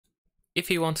If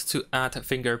you want to add a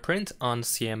fingerprint on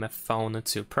CMF Phone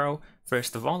 2 Pro,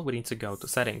 first of all we need to go to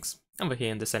settings. Over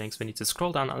here in the settings we need to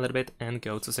scroll down a little bit and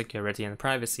go to security and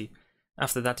privacy.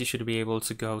 After that you should be able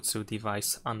to go to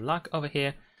device unlock over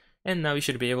here, and now you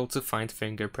should be able to find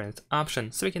fingerprint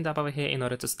option. So we can tap over here in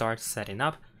order to start setting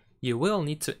up. You will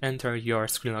need to enter your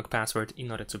screen lock password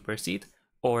in order to proceed,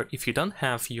 or if you don't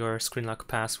have your screen lock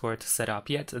password set up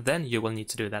yet, then you will need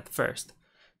to do that first.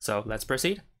 So let's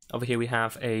proceed. Over here we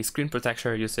have a screen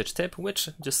protector usage tip, which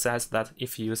just says that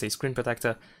if you use a screen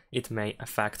protector, it may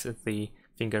affect the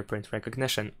fingerprint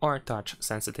recognition or touch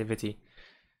sensitivity.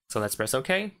 So let's press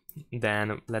OK,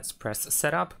 then let's press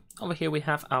setup. Over here we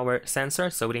have our sensor,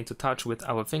 so we need to touch with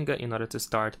our finger in order to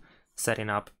start setting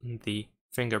up the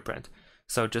fingerprint.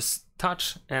 So just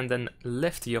touch and then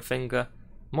lift your finger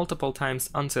multiple times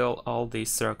until all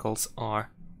these circles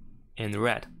are in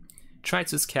red. Try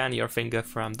to scan your finger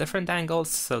from different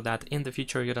angles so that in the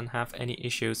future you don't have any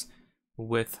issues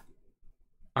with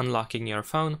unlocking your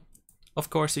phone.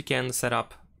 Of course, you can set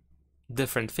up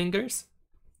different fingers,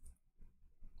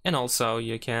 and also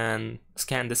you can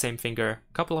scan the same finger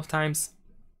a couple of times.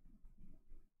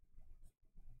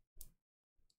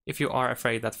 If you are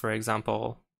afraid that, for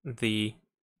example, the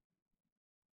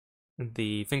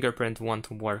fingerprint won't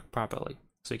work properly,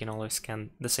 so you can always scan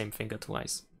the same finger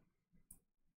twice.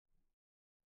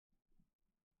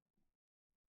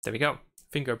 There we go,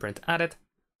 fingerprint added.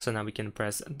 So now we can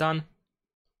press done.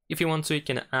 If you want to, you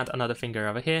can add another finger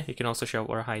over here. You can also show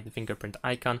or hide the fingerprint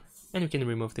icon, and you can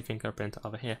remove the fingerprint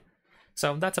over here.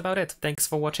 So that's about it. Thanks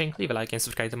for watching. Leave a like and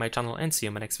subscribe to my channel, and see you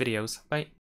in my next videos. Bye.